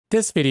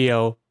This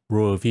video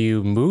will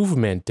review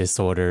movement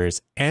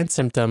disorders and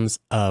symptoms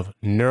of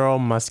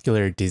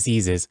neuromuscular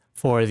diseases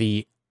for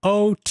the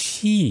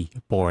OT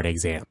board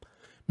exam.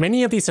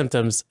 Many of these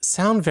symptoms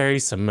sound very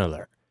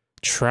similar.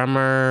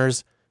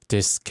 Tremors,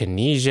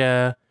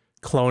 dyskinesia,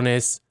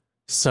 clonus.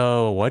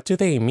 So what do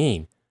they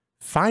mean?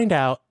 Find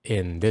out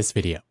in this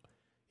video.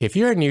 If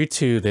you're new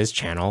to this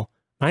channel,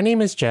 my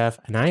name is Jeff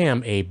and I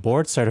am a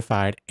board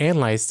certified and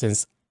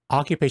licensed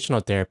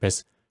occupational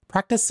therapist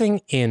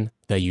practicing in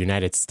the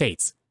United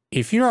States.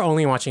 If you're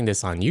only watching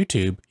this on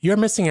YouTube, you're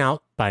missing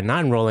out by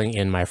not enrolling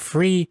in my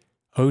free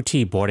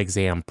OT board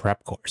exam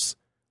prep course.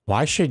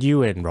 Why should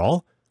you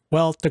enroll?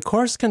 Well, the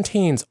course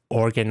contains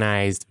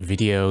organized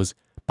videos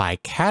by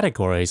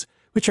categories,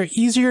 which are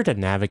easier to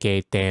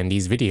navigate than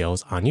these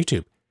videos on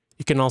YouTube.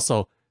 You can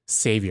also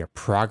save your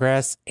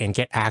progress and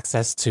get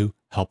access to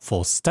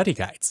helpful study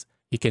guides.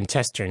 You can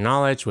test your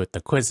knowledge with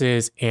the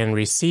quizzes and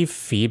receive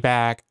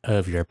feedback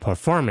of your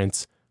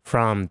performance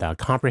from the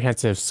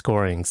comprehensive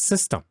scoring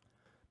system.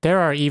 There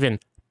are even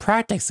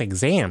practice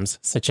exams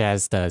such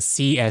as the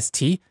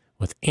CST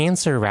with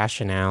answer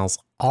rationales,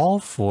 all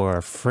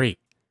for free.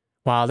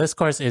 While this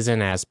course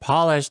isn't as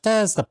polished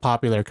as the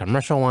popular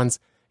commercial ones,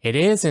 it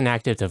is in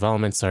active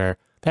development, so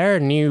there are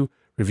new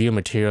review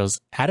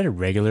materials added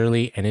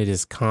regularly and it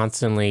is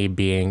constantly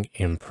being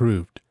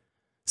improved.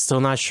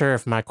 Still not sure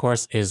if my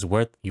course is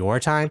worth your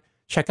time?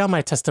 Check out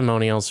my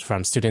testimonials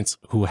from students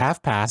who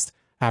have passed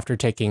after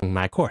taking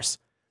my course.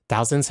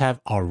 Thousands have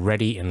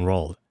already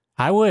enrolled.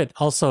 I would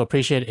also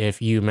appreciate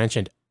if you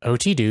mentioned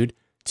OTDUDE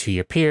to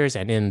your peers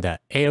and in the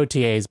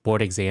AOTA's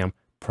board exam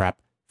prep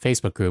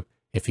Facebook group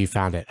if you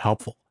found it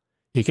helpful.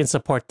 You can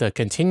support the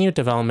continued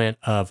development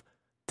of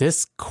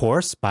this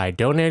course by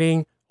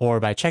donating or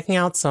by checking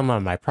out some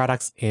of my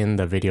products in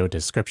the video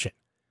description.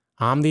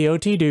 I'm the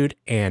OT Dude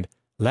and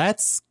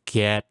let's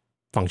get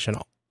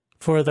functional.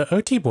 For the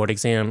OT board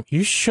exam,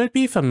 you should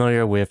be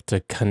familiar with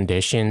the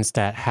conditions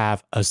that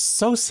have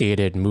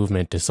associated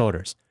movement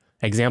disorders.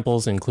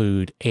 Examples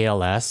include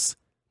ALS,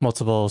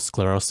 multiple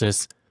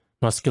sclerosis,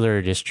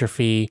 muscular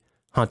dystrophy,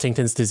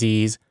 Huntington's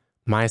disease,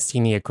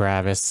 myasthenia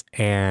gravis,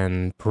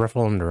 and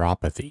peripheral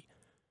neuropathy.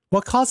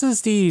 What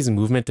causes these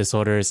movement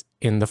disorders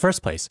in the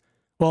first place?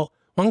 Well,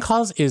 one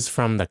cause is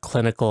from the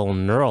clinical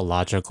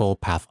neurological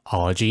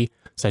pathology,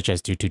 such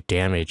as due to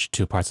damage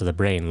to parts of the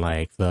brain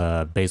like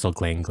the basal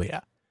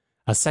ganglia.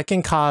 A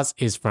second cause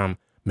is from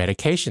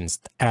medications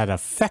that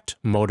affect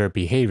motor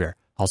behavior,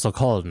 also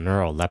called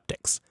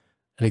neuroleptics.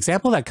 An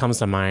example that comes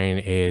to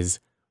mind is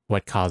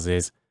what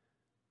causes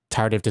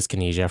tardive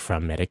dyskinesia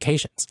from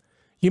medications.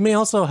 You may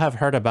also have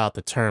heard about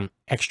the term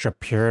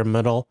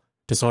extrapyramidal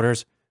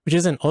disorders, which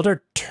is an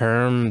older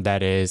term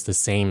that is the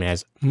same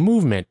as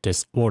movement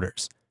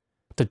disorders.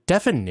 The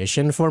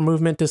definition for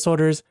movement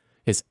disorders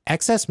is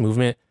excess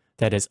movement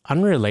that is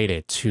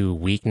unrelated to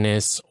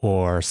weakness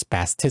or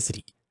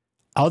spasticity.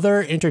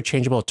 Other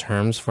interchangeable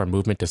terms for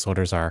movement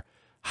disorders are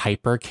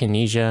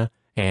hyperkinesia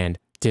and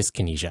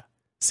dyskinesia.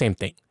 Same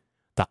thing.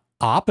 The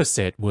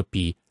opposite would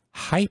be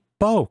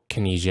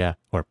hypokinesia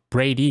or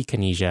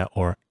bradykinesia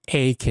or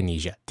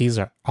akinesia. These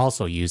are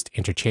also used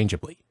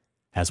interchangeably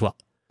as well.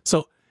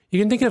 So you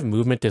can think of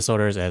movement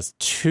disorders as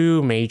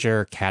two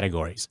major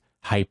categories,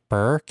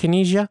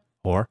 hyperkinesia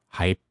or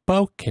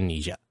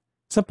hypokinesia.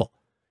 Simple.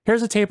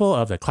 Here's a table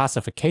of the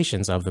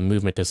classifications of the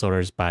movement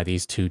disorders by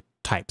these two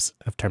types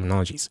of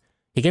terminologies.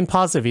 You can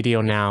pause the video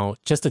now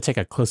just to take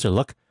a closer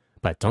look,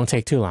 but don't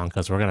take too long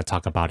because we're going to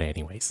talk about it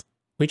anyways.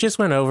 We just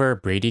went over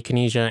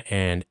bradykinesia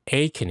and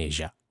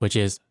akinesia, which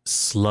is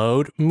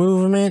slowed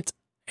movement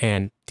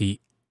and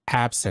the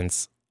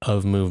absence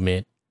of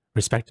movement,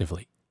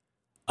 respectively.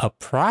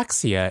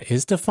 Apraxia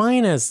is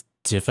defined as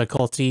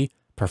difficulty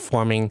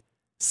performing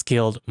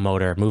skilled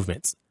motor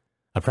movements.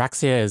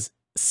 Apraxia is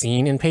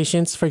seen in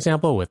patients, for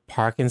example, with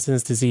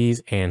Parkinson's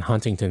disease and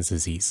Huntington's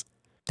disease.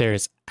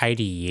 There's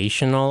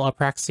ideational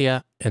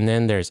apraxia, and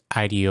then there's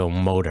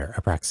ideomotor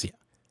apraxia.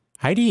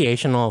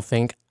 Ideational,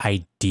 think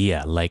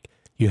idea, like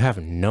you have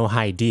no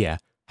idea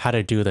how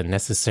to do the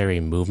necessary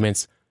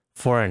movements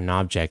for an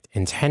object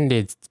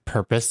intended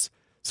purpose,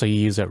 so you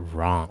use it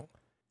wrong.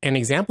 An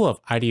example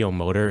of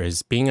ideomotor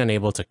is being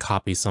unable to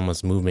copy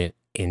someone's movement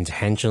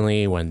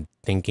intentionally when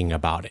thinking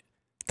about it.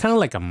 Kind of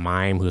like a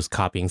mime who's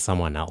copying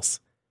someone else.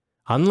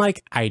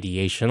 Unlike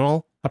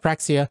ideational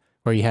apraxia,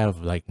 where you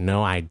have like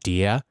no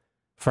idea,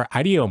 for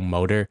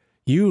ideomotor,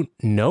 you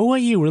know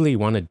what you really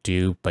want to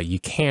do, but you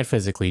can't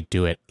physically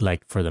do it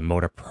like for the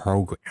motor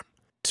program.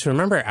 To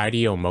remember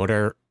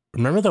ideomotor,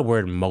 remember the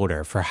word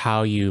motor for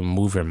how you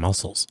move your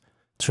muscles.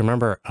 To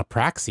remember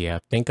apraxia,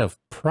 think of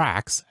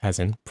prax as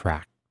in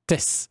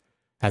practice,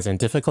 as in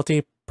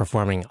difficulty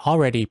performing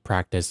already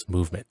practiced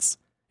movements.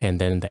 And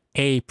then the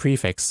A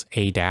prefix,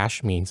 A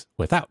dash, means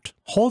without.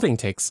 Holding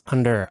tics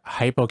under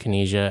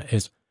hypokinesia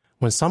is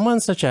when someone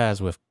such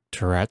as with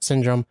Tourette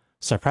syndrome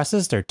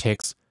suppresses their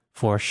tics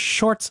for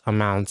short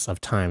amounts of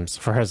times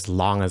for as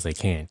long as they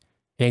can.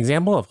 An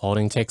example of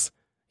holding tics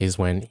is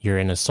when you're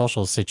in a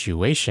social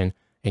situation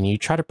and you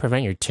try to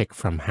prevent your tic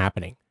from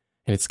happening.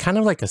 and it's kind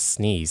of like a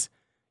sneeze.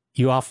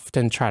 You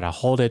often try to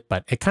hold it,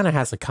 but it kind of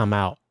has to come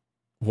out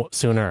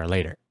sooner or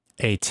later.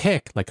 A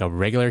tic, like a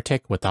regular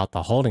tic without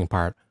the holding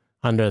part,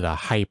 under the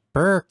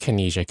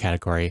hyperkinesia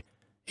category,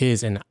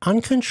 is an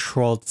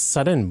uncontrolled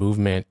sudden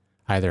movement,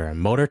 either a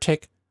motor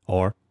tic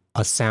or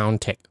a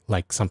sound tic,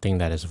 like something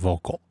that is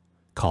vocal,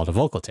 called a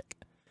vocal tic.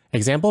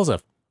 Examples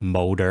of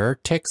motor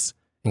tics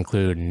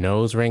include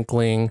nose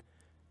wrinkling,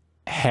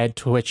 head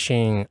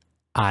twitching,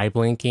 eye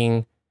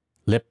blinking,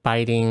 lip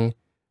biting,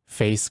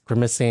 face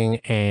grimacing,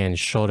 and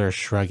shoulder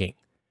shrugging.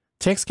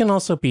 Tics can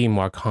also be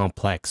more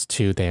complex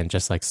too than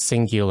just like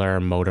singular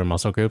motor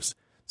muscle groups,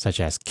 such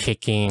as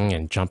kicking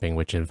and jumping,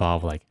 which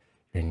involve like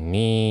your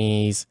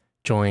knees,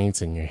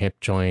 joints, and your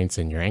hip joints,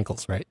 and your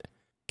ankles, right?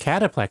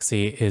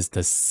 Cataplexy is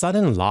the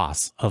sudden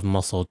loss of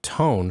muscle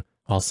tone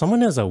while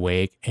someone is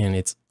awake, and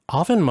it's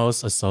often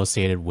most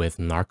associated with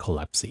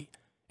narcolepsy.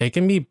 It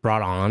can be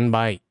brought on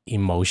by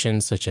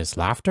emotions such as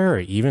laughter or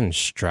even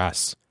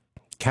stress.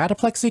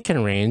 Cataplexy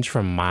can range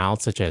from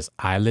mild, such as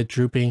eyelid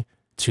drooping,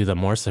 to the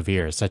more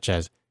severe, such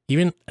as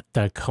even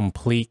the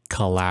complete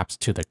collapse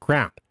to the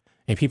ground.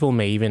 And people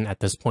may even at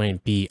this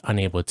point be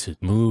unable to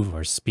move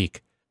or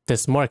speak.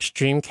 This more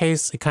extreme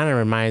case, it kind of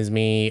reminds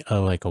me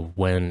of like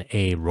when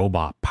a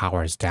robot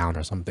powers down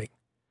or something.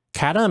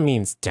 Cata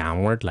means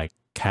downward, like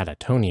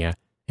catatonia,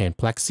 and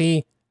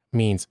plexy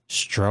means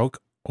stroke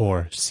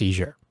or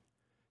seizure.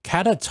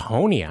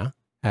 Catatonia,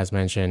 as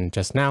mentioned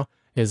just now,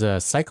 is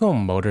a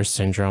psychomotor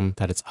syndrome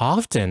that is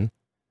often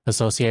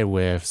associated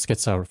with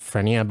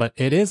schizophrenia, but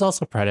it is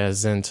also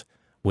present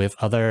with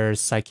other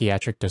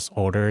psychiatric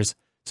disorders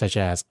such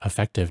as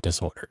affective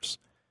disorders.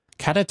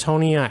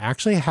 Catatonia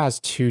actually has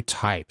two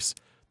types.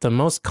 The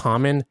most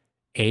common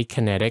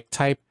akinetic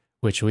type,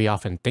 which we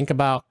often think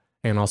about,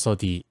 and also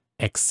the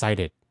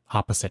excited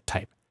opposite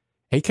type.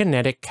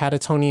 Akinetic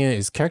catatonia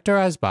is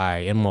characterized by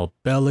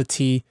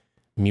immobility,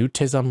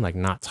 mutism, like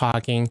not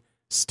talking,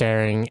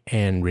 staring,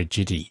 and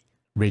rigidity.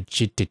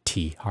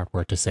 Rigidity, hard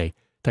word to say.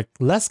 The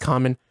less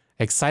common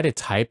excited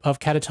type of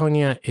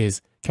catatonia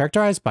is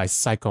characterized by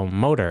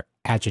psychomotor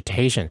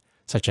agitation,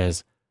 such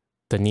as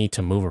the need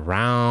to move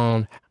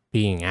around,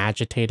 being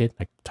agitated,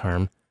 like the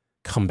term,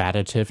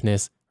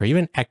 combativeness, or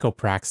even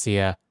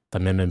Apraxias, the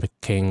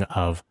mimicking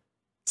of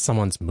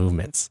someone's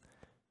movements.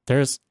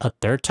 There's a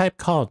third type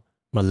called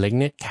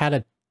malignant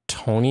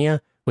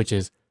catatonia, which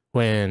is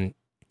when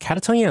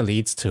catatonia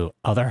leads to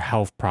other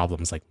health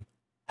problems like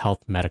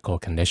health medical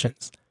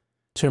conditions.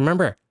 To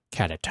remember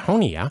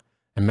catatonia,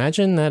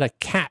 imagine that a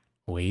cat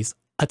weighs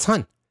a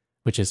ton,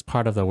 which is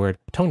part of the word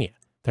tonia.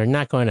 They're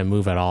not going to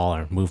move at all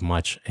or move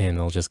much, and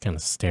they'll just kind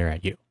of stare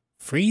at you.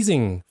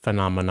 Freezing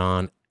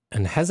phenomenon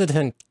and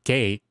hesitant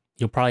gait,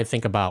 you'll probably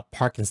think about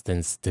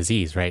Parkinson's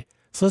disease, right?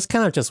 So it's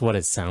kind of just what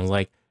it sounds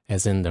like,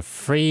 as in the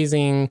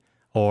freezing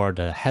or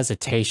the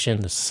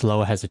hesitation, the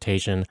slow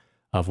hesitation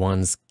of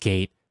one's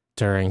gait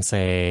during,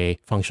 say,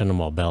 functional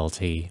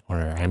mobility or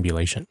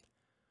ambulation.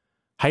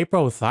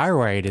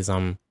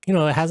 Hypothyroidism,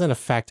 it has an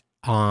effect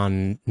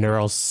on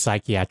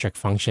neuropsychiatric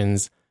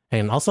functions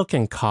and also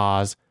can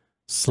cause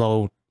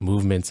slow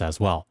movements as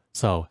well.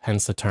 So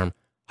hence the term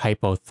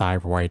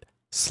hypothyroid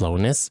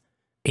slowness.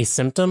 A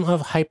symptom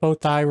of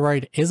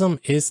hypothyroidism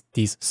is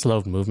these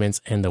slow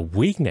movements and the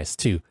weakness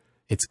too.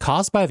 It's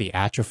caused by the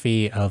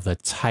atrophy of the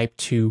type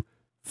 2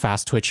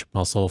 fast twitch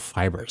muscle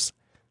fibers.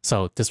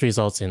 So this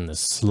results in the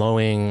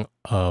slowing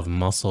of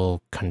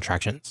muscle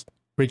contractions.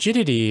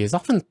 Rigidity is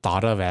often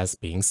thought of as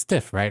being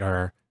stiff, right?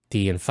 Or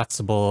the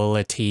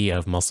inflexibility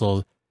of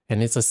muscle,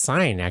 and it's a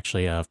sign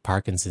actually of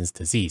Parkinson's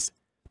disease.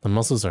 The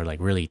muscles are like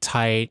really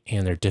tight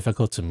and they're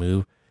difficult to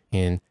move,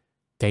 and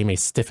they may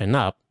stiffen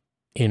up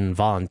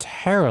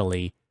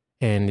involuntarily,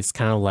 and it's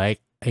kind of like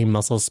a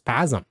muscle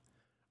spasm.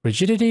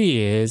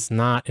 Rigidity is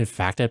not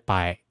affected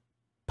by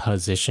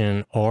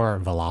position or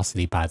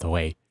velocity, by the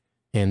way.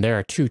 And there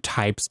are two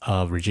types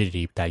of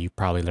rigidity that you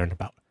probably learned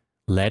about: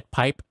 lead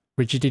pipe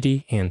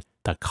rigidity and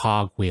the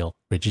cogwheel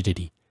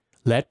rigidity.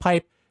 Lead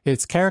pipe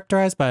is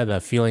characterized by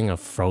the feeling of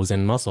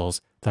frozen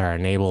muscles that are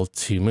unable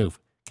to move,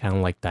 kind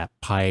of like that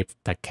pipe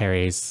that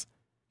carries,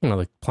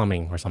 like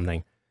plumbing or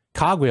something.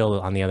 Cogwheel,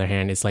 on the other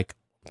hand, is like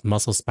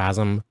muscle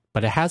spasm,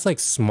 but it has like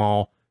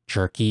small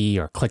jerky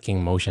or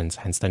clicking motions,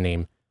 hence the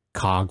name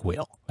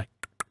cogwheel.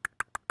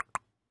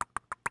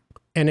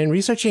 And in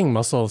researching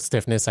muscle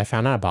stiffness, I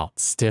found out about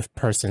stiff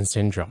person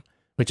syndrome,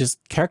 which is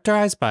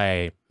characterized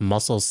by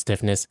muscle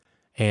stiffness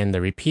and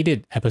the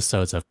repeated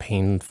episodes of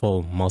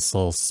painful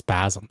muscle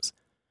spasms.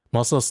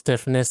 Muscle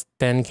stiffness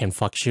then can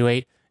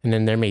fluctuate, and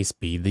then there may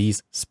be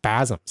these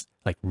spasms,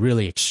 like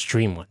really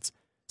extreme ones.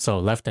 So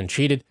left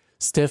untreated,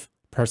 stiff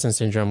person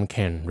syndrome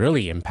can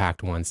really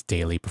impact one's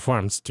daily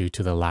performance due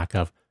to the lack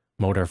of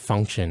motor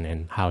function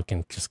and how it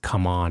can just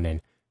come on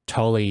and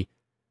totally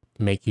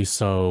make you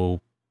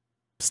so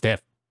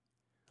stiff.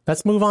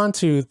 Let's move on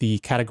to the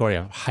category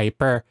of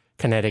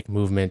hyperkinetic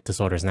movement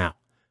disorders now.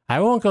 I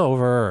won't go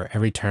over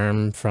every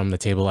term from the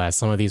table, as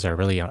some of these are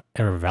really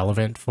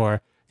irrelevant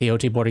for the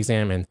OT board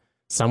exam, and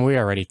some we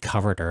already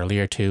covered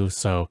earlier too.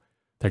 So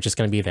they're just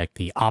going to be like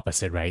the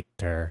opposite, right?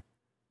 They're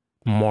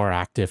more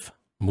active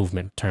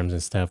movement terms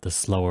instead of the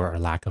slower or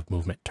lack of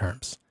movement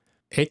terms.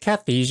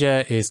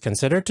 Akathesia is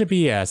considered to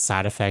be a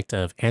side effect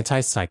of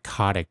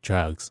antipsychotic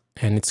drugs,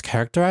 and it's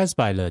characterized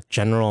by the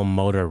general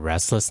motor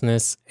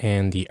restlessness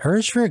and the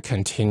urge for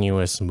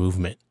continuous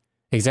movement.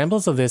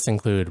 Examples of this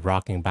include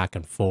rocking back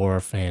and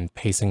forth and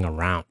pacing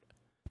around.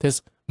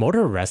 This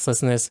motor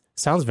restlessness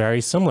sounds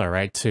very similar,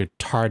 right, to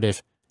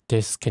Tardive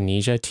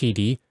Dyskinesia,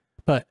 TD,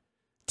 but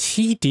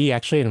TD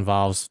actually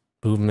involves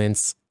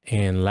movements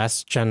and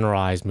less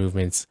generalized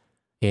movements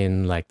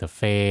in like the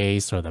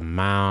face or the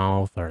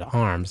mouth or the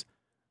arms,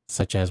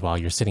 such as while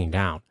you're sitting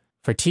down.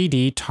 For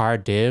TD,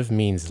 tardive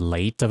means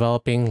late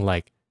developing,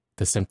 like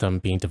the symptom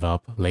being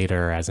developed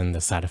later as in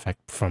the side effect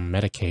from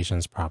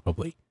medications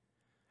probably.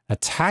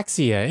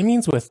 Ataxia, it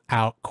means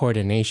without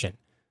coordination.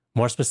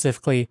 More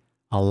specifically,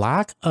 a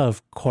lack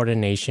of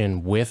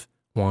coordination with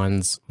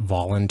one's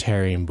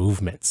voluntary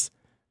movements,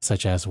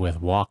 such as with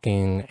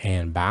walking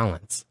and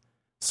balance.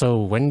 So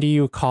when do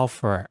you call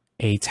for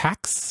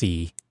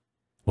ataxia?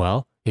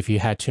 Well, if you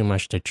had too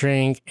much to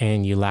drink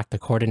and you lack the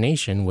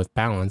coordination with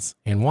balance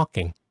and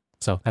walking.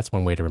 So that's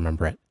one way to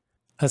remember it.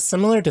 A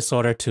similar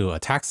disorder to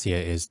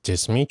ataxia is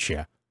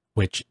dysmetria,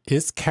 which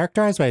is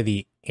characterized by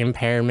the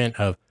impairment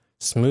of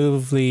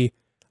smoothly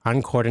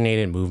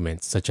uncoordinated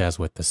movements, such as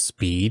with the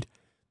speed,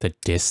 the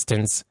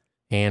distance,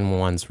 and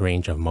one's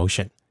range of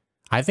motion.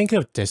 I think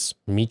of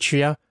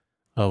dysmetria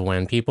of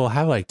when people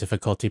have like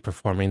difficulty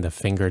performing the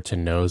finger to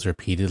nose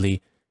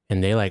repeatedly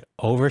and they like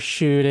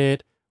overshoot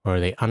it or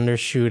they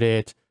undershoot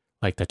it,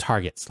 like the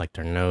targets, like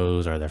their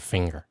nose or their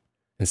finger,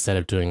 instead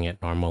of doing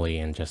it normally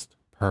and just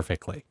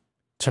perfectly.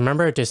 To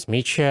remember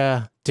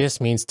dysmetria, dys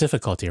means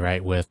difficulty,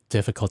 right? With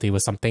difficulty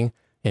with something.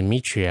 And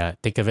metria,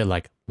 think of it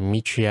like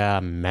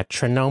metria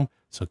metronome.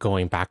 So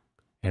going back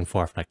and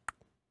forth,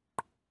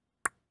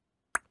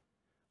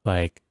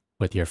 like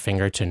with your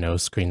finger to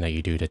nose screen that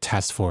you do to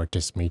test for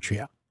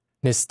dysmetria.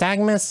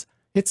 Nystagmus,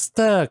 it's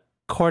the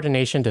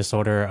coordination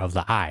disorder of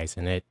the eyes,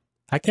 and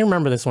I can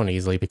remember this one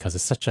easily because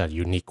it's such a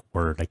unique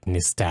word, like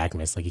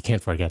nystagmus, like you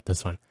can't forget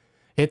this one.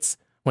 It's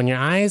when your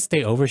eyes,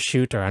 they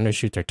overshoot or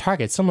undershoot their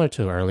target, similar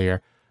to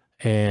earlier,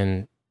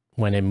 and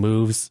when it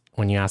moves,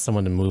 when you ask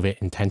someone to move it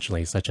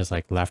intentionally, such as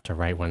like left or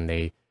right when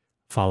they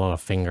follow a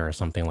finger or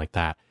something like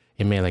that,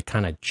 it may like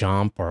kind of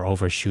jump or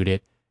overshoot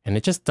it, and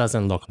it just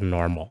doesn't look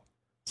normal.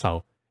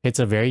 So it's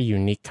a very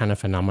unique kind of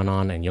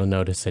phenomenon, and you'll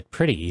notice it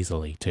pretty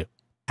easily too.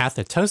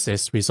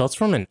 Athetosis results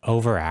from an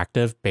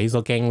overactive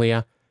basal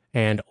ganglia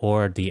and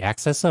or the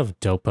excess of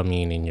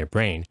dopamine in your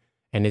brain,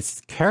 and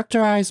it's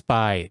characterized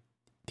by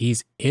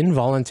these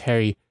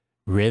involuntary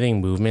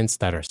writhing movements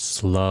that are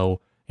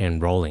slow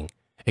and rolling.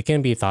 It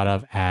can be thought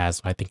of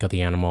as, I think of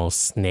the animal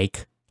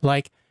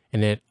snake-like,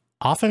 and it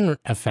often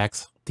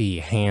affects the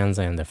hands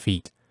and the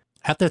feet.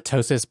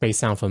 Athetosis may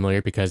sound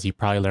familiar because you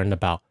probably learned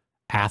about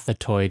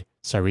athetoid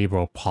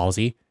cerebral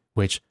palsy,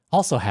 which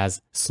also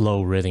has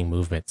slow writhing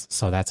movements,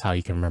 so that's how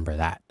you can remember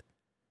that.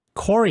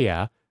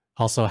 Chorea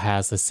also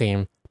has the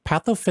same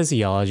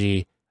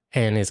pathophysiology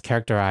and is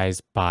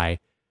characterized by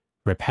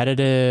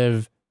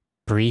repetitive,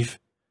 brief,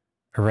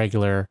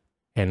 irregular,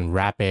 and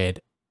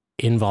rapid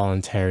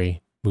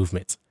involuntary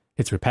movements.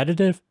 It's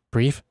repetitive,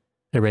 brief,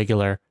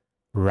 irregular,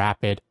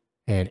 rapid,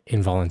 and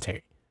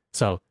involuntary.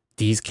 So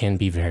these can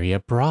be very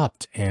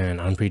abrupt and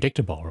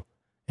unpredictable.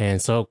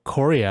 And so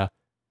chorea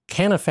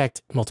can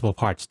affect multiple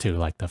parts too,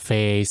 like the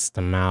face,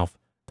 the mouth,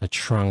 the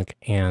trunk,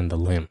 and the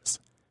limbs.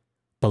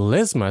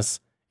 Ballismus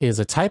is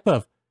a type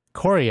of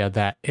chorea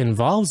that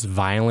involves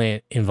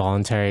violent,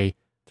 involuntary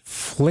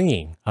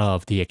flinging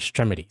of the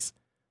extremities.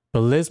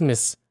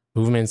 Ballismus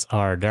movements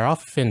they're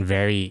often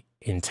very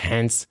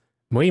intense,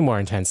 way more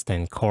intense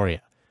than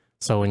chorea.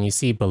 So when you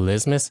see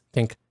ballismus,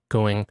 think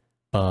going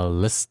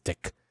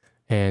ballistic.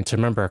 And to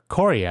remember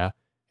chorea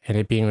and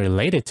it being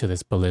related to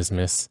this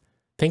ballismus,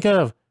 think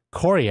of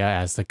Korea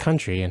as the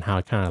country and how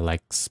it kind of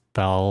like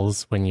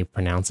spells when you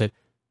pronounce it.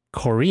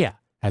 Korea,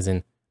 as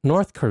in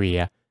North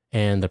Korea,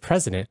 and the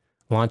president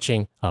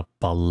launching a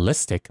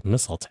ballistic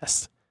missile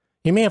test.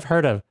 You may have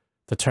heard of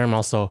the term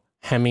also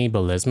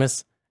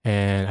hemiballismus,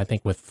 and I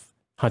think with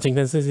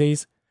Huntington's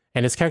disease,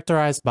 and it's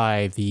characterized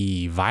by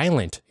the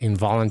violent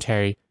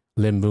involuntary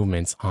limb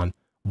movements on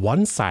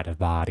one side of the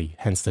body,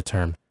 hence the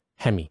term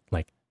hemi,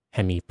 like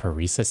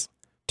hemiparesis.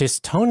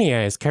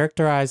 Dystonia is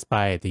characterized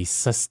by the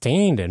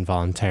sustained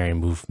involuntary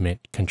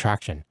movement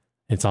contraction.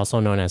 It's also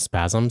known as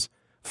spasms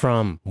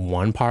from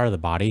one part of the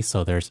body,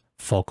 so there's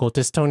focal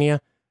dystonia,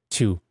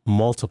 to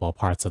multiple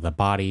parts of the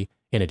body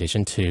in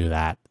addition to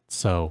that.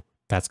 So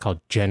that's called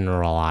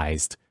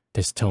generalized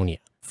dystonia.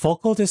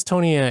 Focal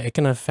dystonia, it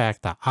can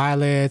affect the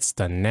eyelids,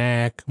 the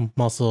neck,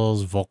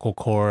 muscles, vocal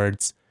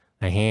cords,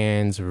 the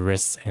hands,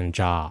 wrists, and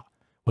jaw.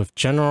 With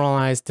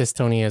generalized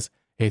dystonias,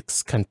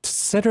 it's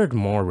considered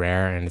more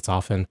rare and it's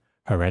often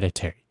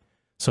hereditary.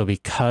 So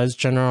because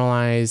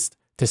generalized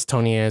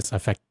dystonias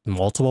affect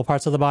multiple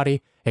parts of the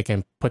body, it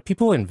can put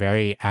people in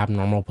very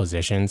abnormal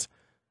positions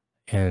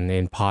and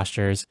in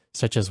postures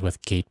such as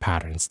with gait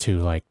patterns to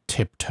like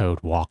tiptoed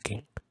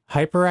walking.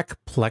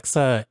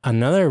 Hyperekplexa,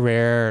 another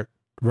rare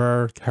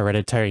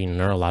hereditary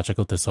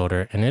neurological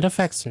disorder, and it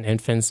affects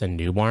infants and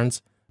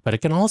newborns, but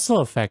it can also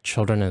affect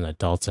children and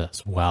adults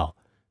as well.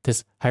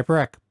 This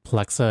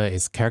hyperekplexa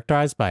is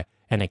characterized by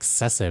an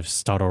excessive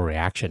startle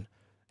reaction.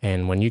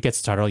 And when you get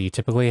startled, you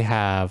typically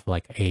have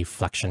like a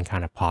flexion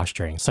kind of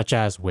posturing, such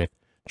as with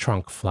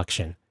trunk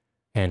flexion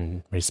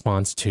in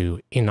response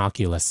to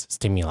innocuous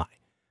stimuli.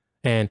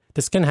 And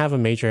this can have a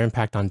major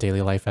impact on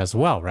daily life as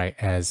well, right?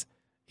 As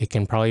it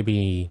can probably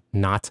be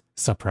not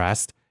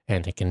suppressed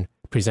and it can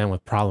present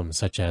with problems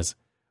such as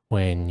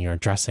when you're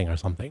dressing or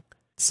something.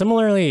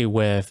 Similarly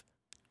with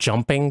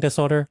jumping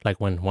disorder,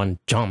 like when one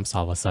jumps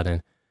all of a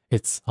sudden,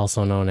 it's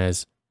also known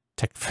as,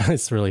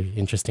 it's a really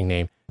interesting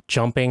name,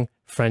 jumping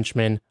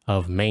Frenchman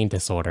of main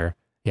disorder.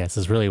 Yes,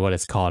 this is really what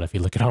it's called if you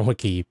look it on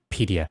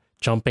Wikipedia.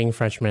 Jumping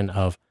Frenchman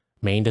of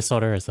main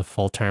disorder is the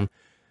full term.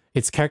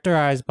 It's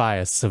characterized by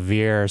a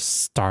severe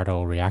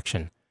startle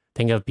reaction.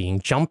 Think of being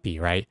jumpy,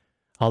 right?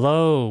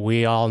 Although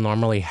we all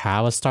normally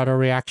have a startle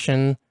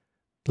reaction,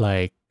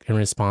 like in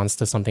response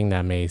to something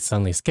that may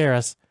suddenly scare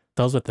us,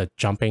 those with the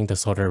jumping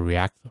disorder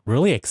react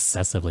really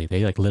excessively.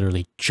 They like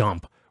literally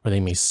jump, or they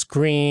may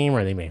scream,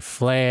 or they may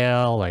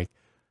flail, like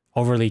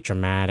overly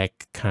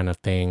dramatic kind of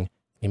thing.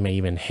 They may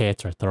even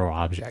hit or throw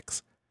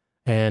objects.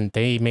 And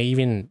they may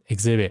even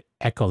exhibit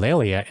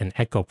echolalia and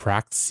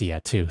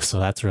Apraxias too. So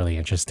that's really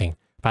interesting.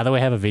 By the way,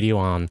 I have a video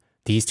on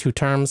these two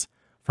terms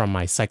from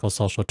my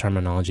psychosocial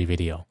terminology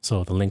video.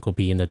 So the link will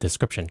be in the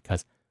description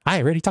because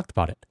I already talked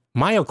about it.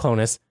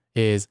 Myoclonus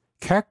is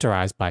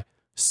characterized by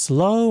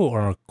slow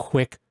or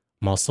quick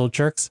muscle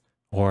jerks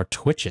or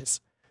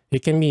twitches.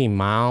 It can be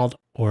mild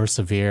or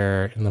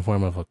severe in the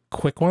form of a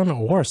quick one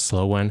or a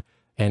slow one,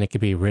 and it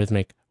could be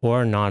rhythmic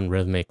or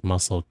non-rhythmic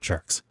muscle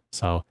jerks.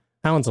 So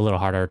that one's a little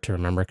harder to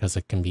remember because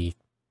it can be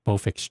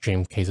both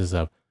extreme cases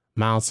of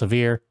mild,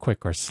 severe,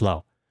 quick, or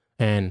slow.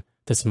 And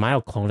this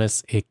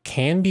myoclonus, it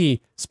can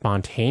be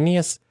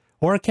spontaneous,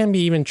 or it can be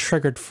even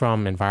triggered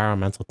from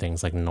environmental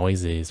things like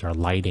noises or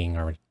lighting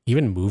or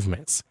even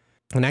movements.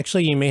 And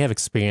actually, you may have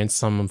experienced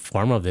some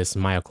form of this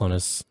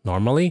myoclonus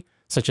normally,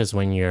 such as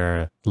when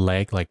your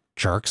leg like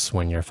jerks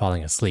when you're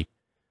falling asleep.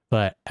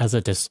 But as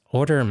a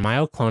disorder,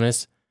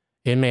 myoclonus,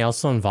 it may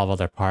also involve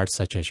other parts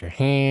such as your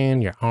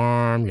hand, your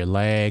arm, your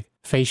leg,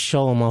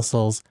 facial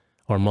muscles,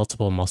 or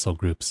multiple muscle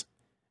groups.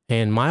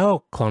 And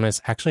myoclonus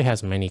actually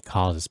has many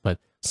causes, but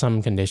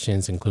some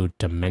conditions include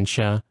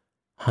dementia,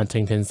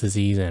 Huntington's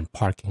disease, and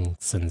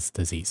Parkinson's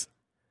disease.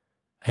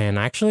 And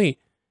actually,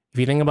 if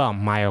you think about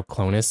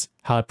myoclonus,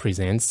 how it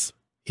presents,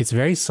 it's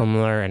very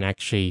similar and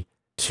actually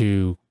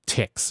to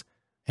tics.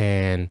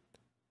 And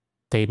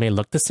they may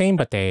look the same,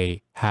 but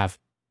they have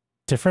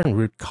different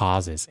root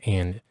causes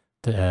and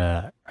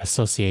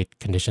associate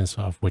conditions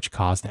of which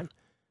cause them.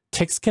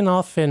 Tics can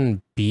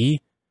often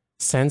be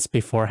sensed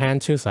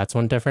beforehand too, so that's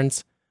one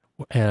difference,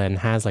 and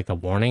has like a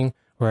warning,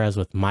 whereas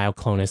with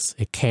myoclonus,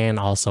 it can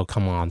also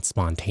come on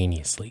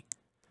spontaneously.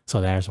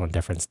 So there's one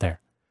difference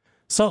there.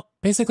 So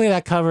basically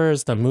that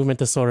covers the movement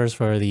disorders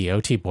for the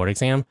OT board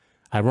exam.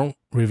 I won't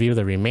review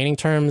the remaining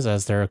terms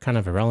as they're kind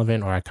of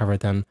irrelevant, or I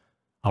covered them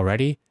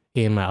already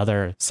in my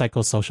other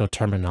psychosocial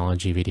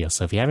terminology video.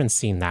 So if you haven't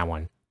seen that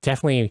one,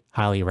 definitely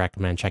highly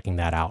recommend checking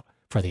that out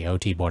for the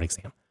OT board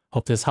exam.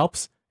 Hope this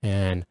helps,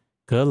 and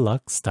good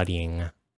luck studying.